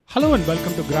Hello and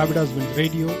welcome to Gravitas Wind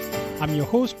Radio. I'm your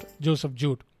host, Joseph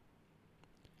Jude.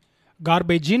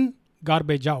 Garbage in,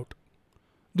 garbage out.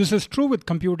 This is true with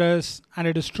computers and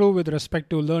it is true with respect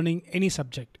to learning any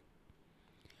subject.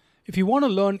 If you want to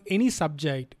learn any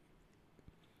subject,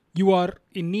 you are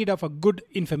in need of a good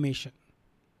information.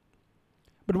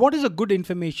 But what is a good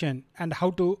information and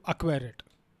how to acquire it?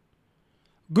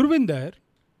 Gurvinder,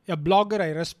 a blogger I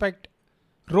respect,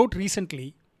 wrote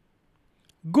recently,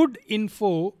 good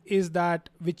info is that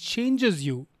which changes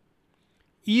you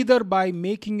either by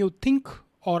making you think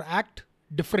or act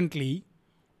differently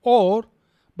or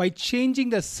by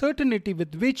changing the certainty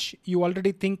with which you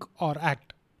already think or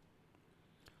act.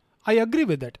 I agree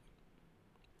with it.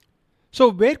 So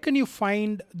where can you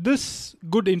find this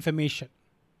good information?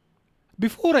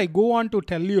 Before I go on to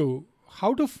tell you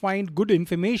how to find good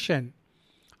information,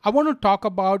 I want to talk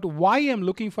about why I'm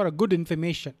looking for a good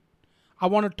information. I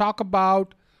want to talk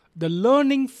about the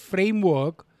learning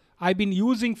framework I've been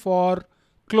using for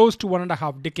close to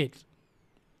 1.5 decades.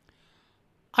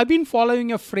 I've been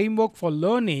following a framework for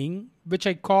learning which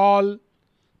I call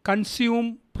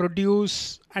consume,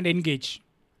 produce, and engage.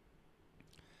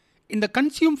 In the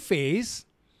consume phase,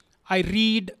 I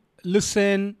read,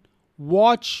 listen,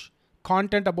 watch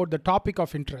content about the topic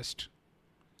of interest.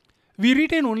 We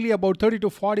retain only about 30 to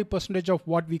 40% of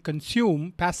what we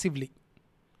consume passively.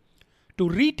 To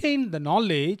retain the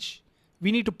knowledge,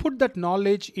 we need to put that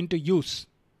knowledge into use.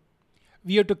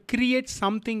 We have to create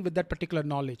something with that particular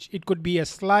knowledge. It could be a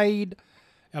slide,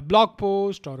 a blog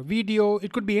post, or a video.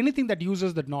 It could be anything that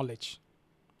uses that knowledge.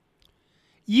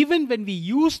 Even when we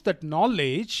use that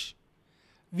knowledge,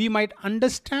 we might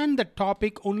understand the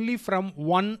topic only from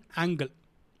one angle.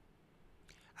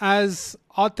 As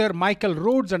author Michael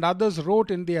Rhodes and others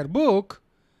wrote in their book,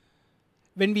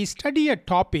 when we study a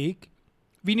topic,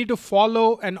 we need to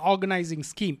follow an organizing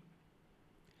scheme.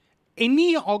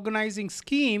 Any organizing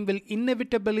scheme will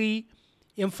inevitably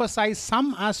emphasize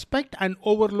some aspect and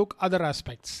overlook other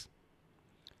aspects.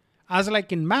 As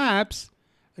like in maps,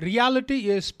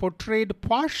 reality is portrayed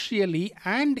partially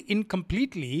and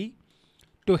incompletely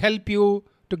to help you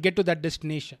to get to that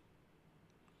destination.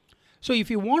 So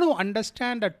if you want to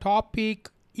understand a topic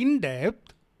in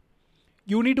depth,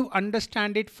 you need to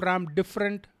understand it from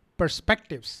different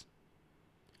perspectives.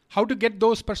 How to get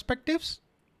those perspectives?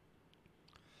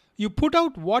 You put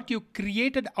out what you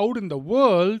created out in the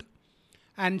world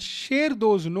and share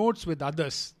those notes with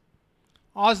others.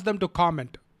 Ask them to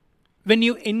comment. When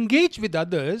you engage with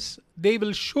others, they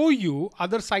will show you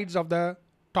other sides of the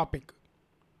topic.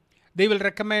 They will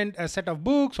recommend a set of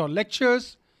books or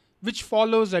lectures which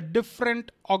follows a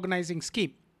different organizing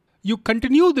scheme. You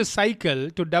continue this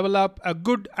cycle to develop a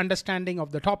good understanding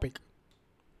of the topic.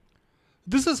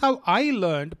 This is how I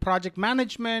learned project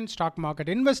management, stock market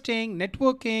investing,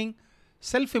 networking,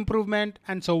 self-improvement,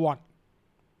 and so on.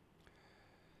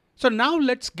 So now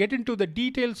let's get into the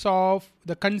details of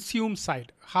the consume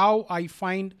side, how I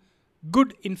find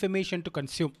good information to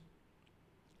consume.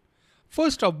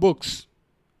 First of books.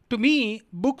 To me,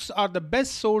 books are the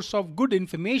best source of good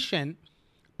information,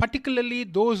 particularly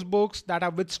those books that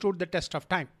have withstood the test of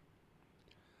time.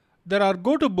 There are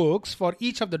go-to books for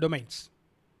each of the domains.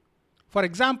 For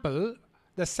example,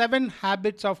 The 7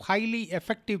 Habits of Highly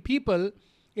Effective People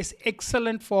is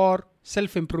excellent for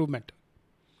self-improvement.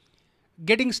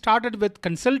 Getting Started with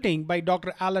Consulting by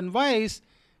Dr. Alan Weiss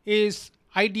is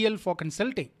ideal for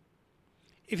consulting.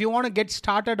 If you want to get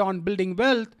started on building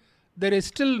wealth, there is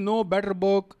still no better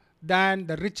book than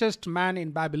The Richest Man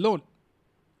in Babylon.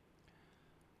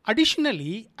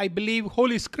 Additionally, I believe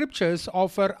Holy Scriptures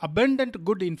offer abundant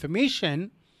good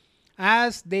information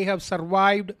as they have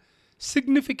survived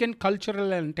significant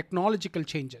cultural and technological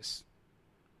changes.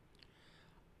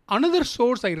 Another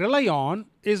source I rely on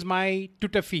is my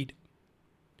Twitter feed.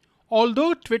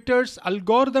 Although Twitter's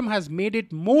algorithm has made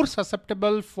it more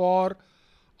susceptible for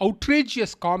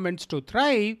outrageous comments to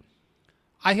thrive,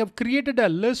 I have created a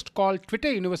list called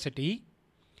Twitter University,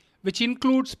 which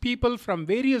includes people from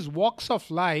various walks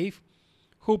of life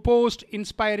who post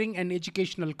inspiring and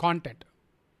educational content.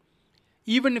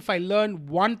 Even if I learn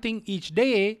one thing each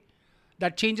day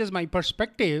that changes my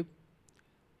perspective,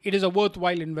 it is a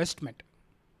worthwhile investment.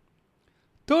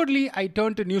 Thirdly, I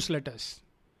turn to newsletters,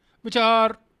 which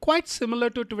are quite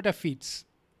similar to Twitter feeds.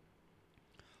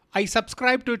 I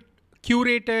subscribe to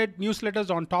curated newsletters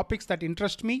on topics that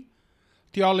interest me: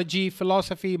 theology,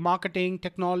 philosophy, marketing,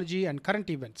 technology, and current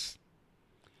events.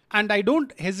 And I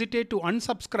don't hesitate to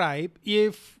unsubscribe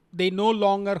if they no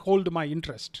longer hold my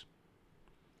interest.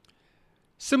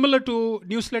 Similar to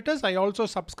newsletters, I also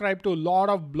subscribe to a lot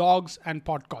of blogs and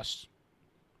podcasts.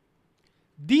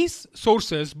 These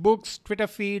sources, books, Twitter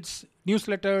feeds,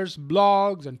 newsletters,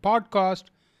 blogs, and podcasts,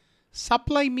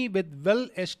 supply me with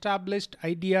well-established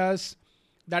ideas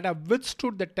that have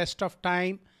withstood the test of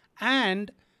time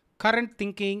and current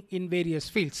thinking in various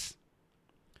fields.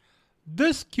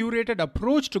 This curated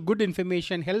approach to good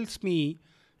information helps me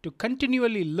to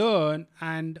continually learn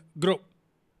and grow.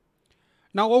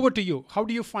 Now over to you. How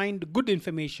do you find good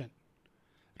information?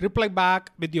 Reply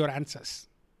back with your answers.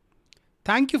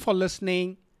 Thank you for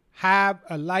listening. Have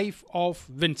a life of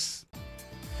wins.